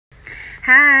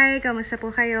Hi! Kamusta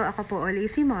po kayo? Ako po ulit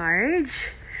si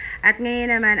Marge. At ngayon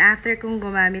naman, after kong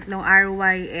gumamit ng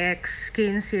RYX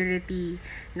Skin Sincerity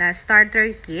na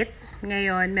starter kit,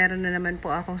 ngayon meron na naman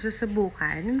po akong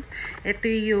susubukan. Ito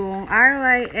yung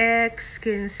RYX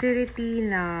Skin Sincerity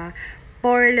na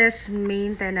Poreless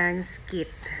Maintenance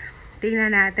Kit.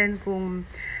 Tingnan natin kung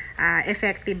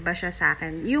effective ba siya sa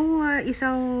akin. Yung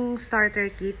isang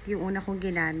starter kit, yung una kong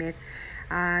ginamit,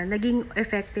 naging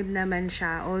effective naman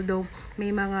siya. Although may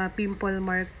mga pimple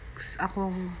marks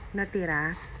akong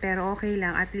natira, pero okay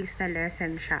lang, at least na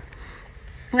lessen siya.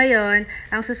 Ngayon,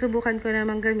 ang susubukan ko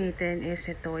namang gamitin is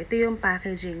ito. Ito yung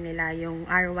packaging nila, yung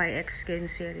RYX Skin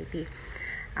Sincerity.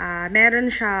 Meron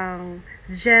siyang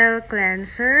gel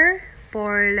cleanser,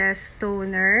 poreless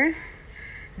toner,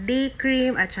 day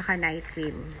cream, at saka night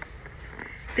cream.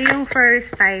 Ito yung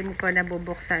first time ko na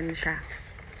bubuksan siya.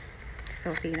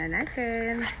 So, tingnan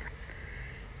natin.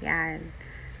 Yan.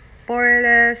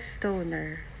 Poreless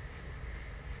toner.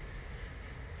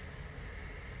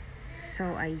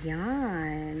 So,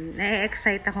 ayan.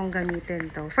 Na-excite akong gamitin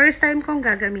to. First time kong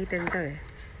gagamitin to eh.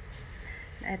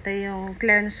 Ito yung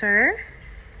cleanser.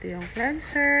 Ito yung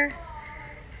cleanser.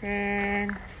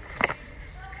 Then,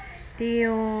 ito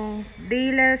yung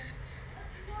dayless.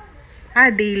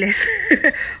 Dayless.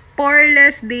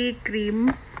 Poreless day cream.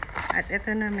 At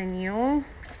ito naman yung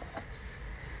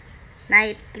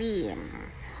night cream.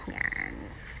 Yan.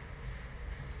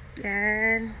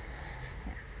 Yan.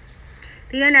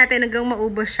 Tingnan natin hanggang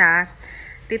maubos siya.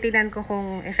 Titingnan ko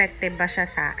kung effective ba siya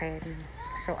sa akin.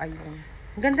 So, ayun.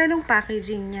 Ganda ng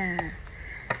packaging niya.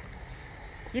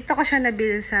 Dito ko siya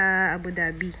nabili sa Abu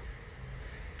Dhabi.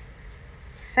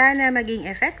 Sana maging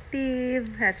effective.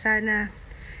 At sana,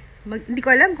 hindi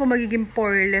ko alam kung magiging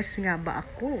poreless nga ba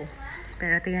ako.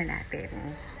 Pero tingnan natin.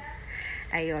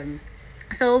 Ayun.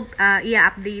 So,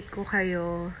 i-update ko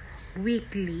kayo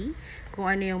weekly kung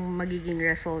ano yung magiging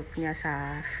result niya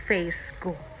sa face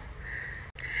ko.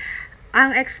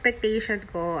 Ang expectation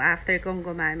ko after kong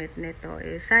gumamit nito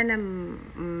is sana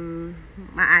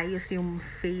maayos yung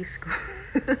face ko.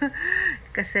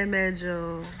 Kasi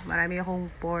medyo marami akong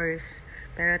pores.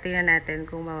 Pero tingnan natin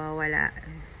kung mawawala.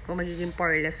 Kung magiging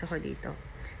poreless ako dito.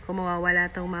 Kung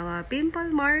mawawala tong mga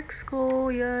pimple marks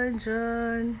ko. Yan,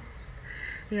 dyan.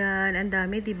 Yan, ang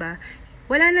dami, diba?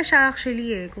 Wala na siya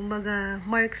actually eh. Kumbaga,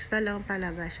 marks na lang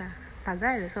talaga siya.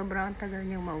 Tagal. Sobrang tagal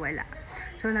niyang mawala.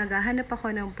 So, naghahanap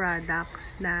ako ng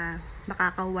products na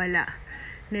makakawala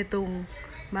nitong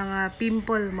mga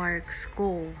pimple marks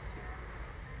ko.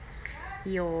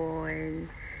 Yun.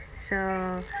 So,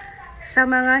 sa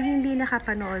mga hindi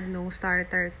nakapanood nung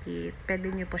starter kit, pwede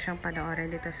nyo po siyang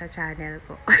panoorin dito sa channel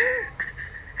ko.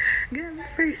 Grabe,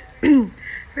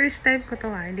 first time ko to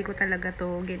hindi ko talaga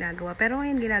to ginagawa. Pero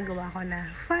ngayon ginagawa ko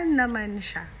na fun naman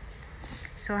siya.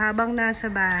 So, habang nasa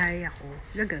bahay ako,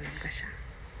 gagawin ko siya.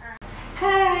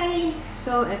 Hi!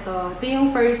 So, ito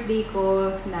yung first day ko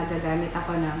na gagamit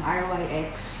ako ng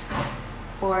RYX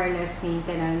Poreless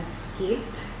Maintenance Kit.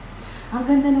 Ang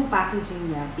ganda ng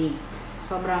packaging niya, pink.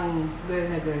 Sobrang girl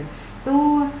na girl.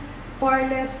 Itong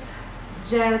poreless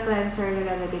gel cleanser na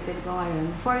gagamitin ko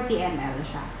ngayon, 40 ml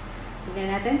siya.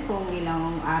 Tignan natin kung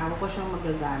ilang araw ko siyang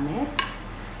magagamit.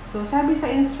 So, sabi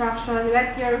sa instruction,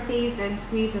 wet your face and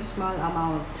squeeze a small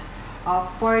amount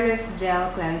of poreless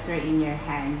gel cleanser in your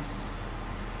hands.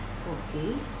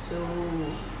 Okay, so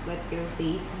wet your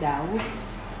face daw.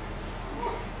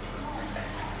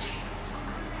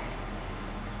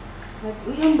 But,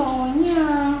 ang bango niya.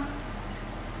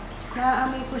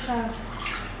 Naamoy ko siya.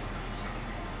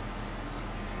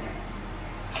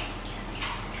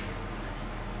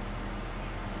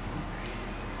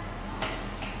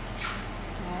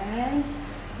 And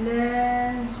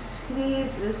then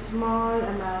squeeze a small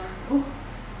amount.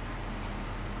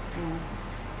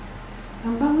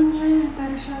 Ang bango niya.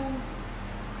 Para siyang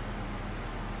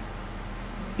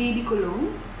baby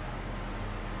cologne.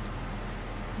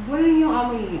 Buwan yung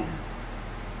amoy niya.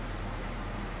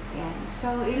 Yan.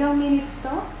 So, ilang minutes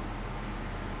to?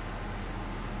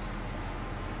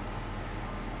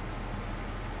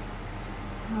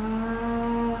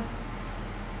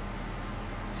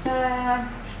 Sa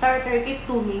starter kit,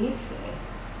 2 minutes eh.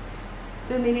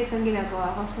 2 minutes ang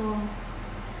ginagawa ko. So,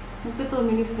 magto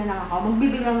 2 minutes na lang ako.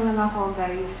 Magbibilang lang ako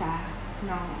guys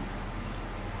ng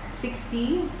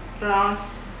 60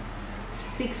 plus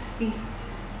 60.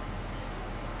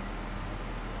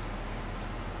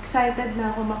 Excited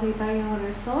na ako makita yung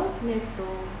result nito.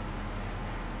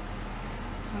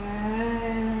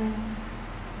 Ayan.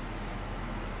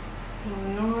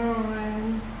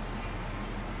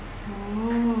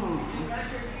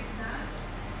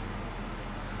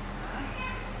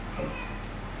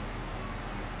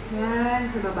 Yan,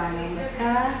 sa baba ng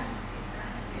mata.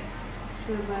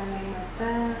 Sa baba ng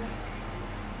mata.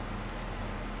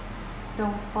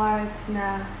 Itong part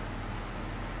na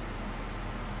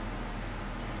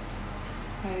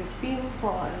may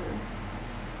pimple.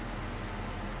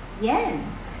 Yan.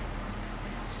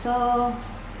 So,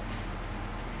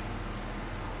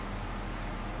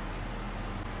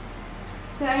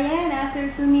 ayan, after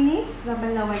 2 minutes,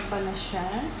 babalaway ko na siya.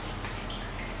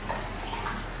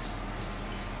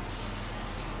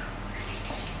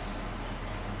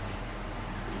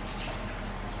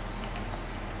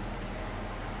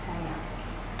 Sayang.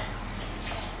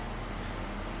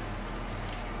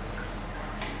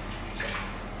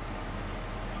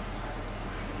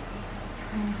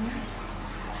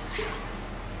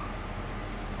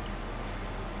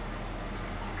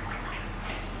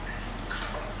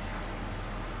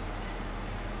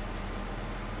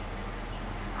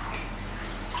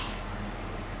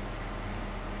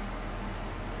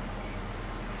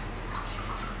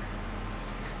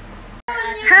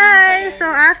 Hi! So,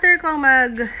 after kong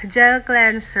mag-gel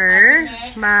cleanser,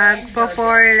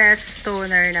 magpo-poreless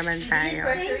toner naman tayo.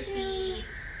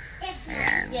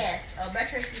 Ayan. Yes. Oh,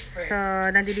 brush your teeth first. So,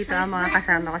 nandito ang mga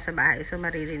kasama ko sa bahay. So,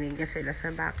 maririnig niya sila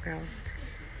sa background.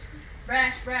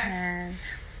 Brush. Ayan.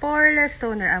 Poreless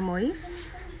toner. Amoy.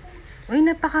 Uy,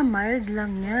 napaka-mild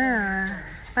lang niya.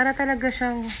 Para talaga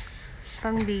siyang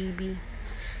pang baby.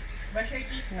 Brush your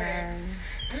teeth Ayan.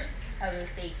 first. I will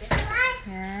take it.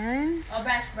 Ayan. Oh,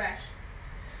 brush. Brush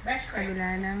first.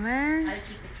 Kabila naman. I'll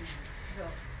keep it. Go.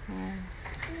 Ayan.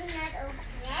 Can you not open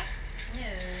it? No.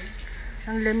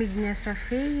 Ang lamig niya sa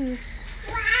face.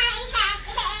 Why?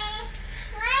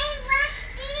 Why? What's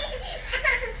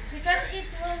this? Because it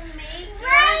will make your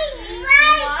Why? teeth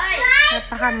Why? white.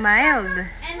 Napaka-mild.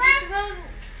 And it will...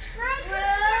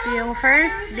 Yung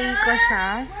first day ko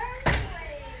siya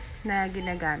na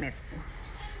ginagamit.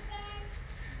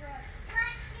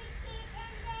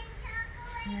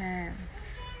 Yan.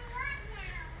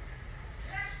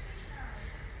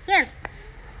 Yan.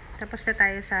 Tapos na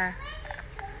tayo sa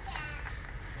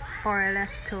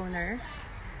poreless toner.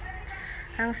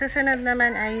 Ang susunod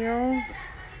naman ay yung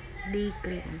day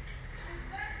cream.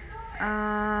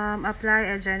 Apply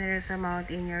a generous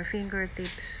amount in your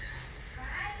fingertips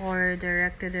or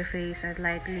direct to the face and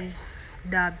lightly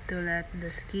dab to let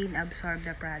the skin absorb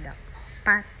the product.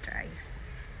 Pat dry.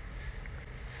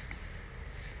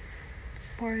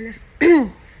 Poreless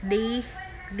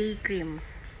day cream.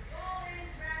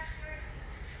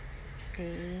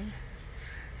 Okay.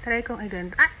 Try kong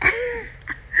i-ganito.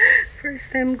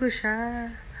 First time ko siya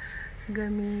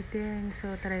gamitin.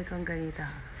 So, try kong ganito.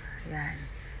 Yan.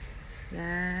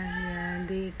 Yan.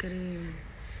 Day cream.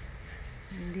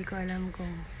 Hindi ko alam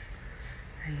kung...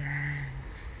 Ayan.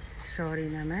 Sorry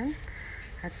naman.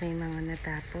 At may mga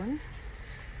natapon.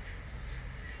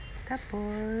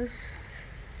 Tapos...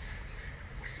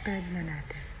 spread na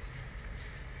natin.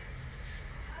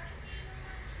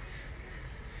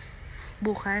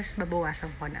 Bukas,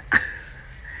 babawasan ko na.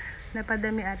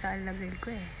 Napadami ata ang lagay ko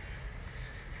eh.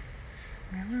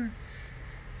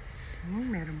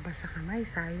 Meron pa sa kamay.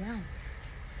 Sayang.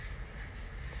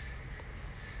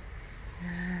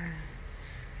 Yan.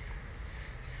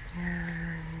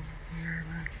 Yan.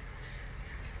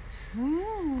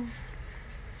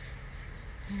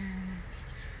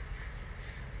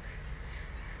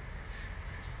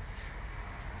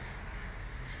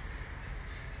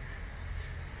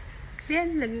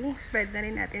 Yan, laging spread na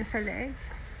rin natin sa leeg.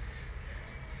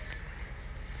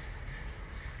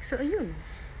 So, ayun.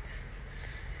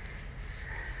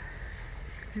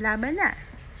 Laban na.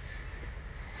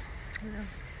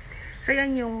 So,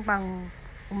 yan yung pang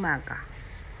umaga.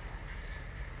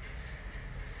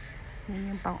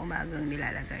 Yan yung pang umagang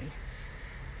nilalagay.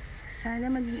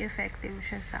 Sana maging effective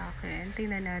siya sa akin.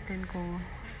 Tingnan natin kung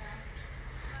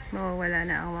mawawala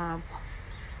na ang mga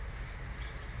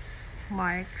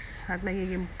marks at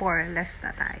magiging poreless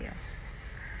na tayo.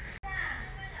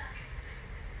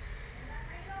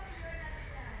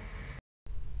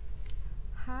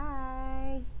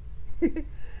 Hi!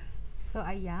 So,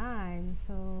 ayan.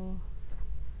 So,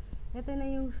 ito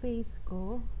na yung face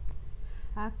ko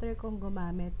after kong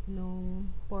gumamit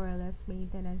nung poreless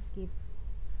maintenance kit.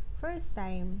 First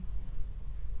time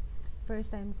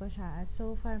ko siya at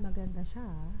so far maganda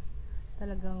siya.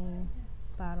 Talagang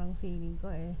parang feeling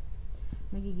ko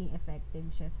magiging effective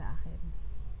siya sa akin.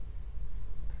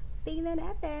 Tingnan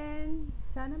natin.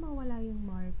 Sana mawala yung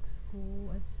marks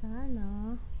ko at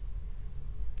sana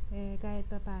kahit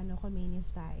pa paano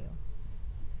kuminis tayo.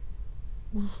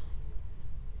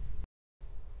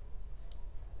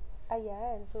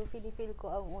 Ayan, so feel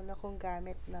ko ang una kong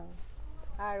gamit ng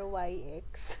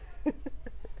RYX.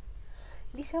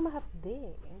 Hindi siya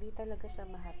mahapde. Hindi talaga siya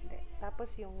mahapde.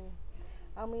 Tapos yung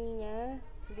amoy niya,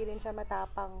 hindi rin siya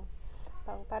matapang.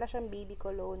 Para siyang baby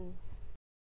cologne.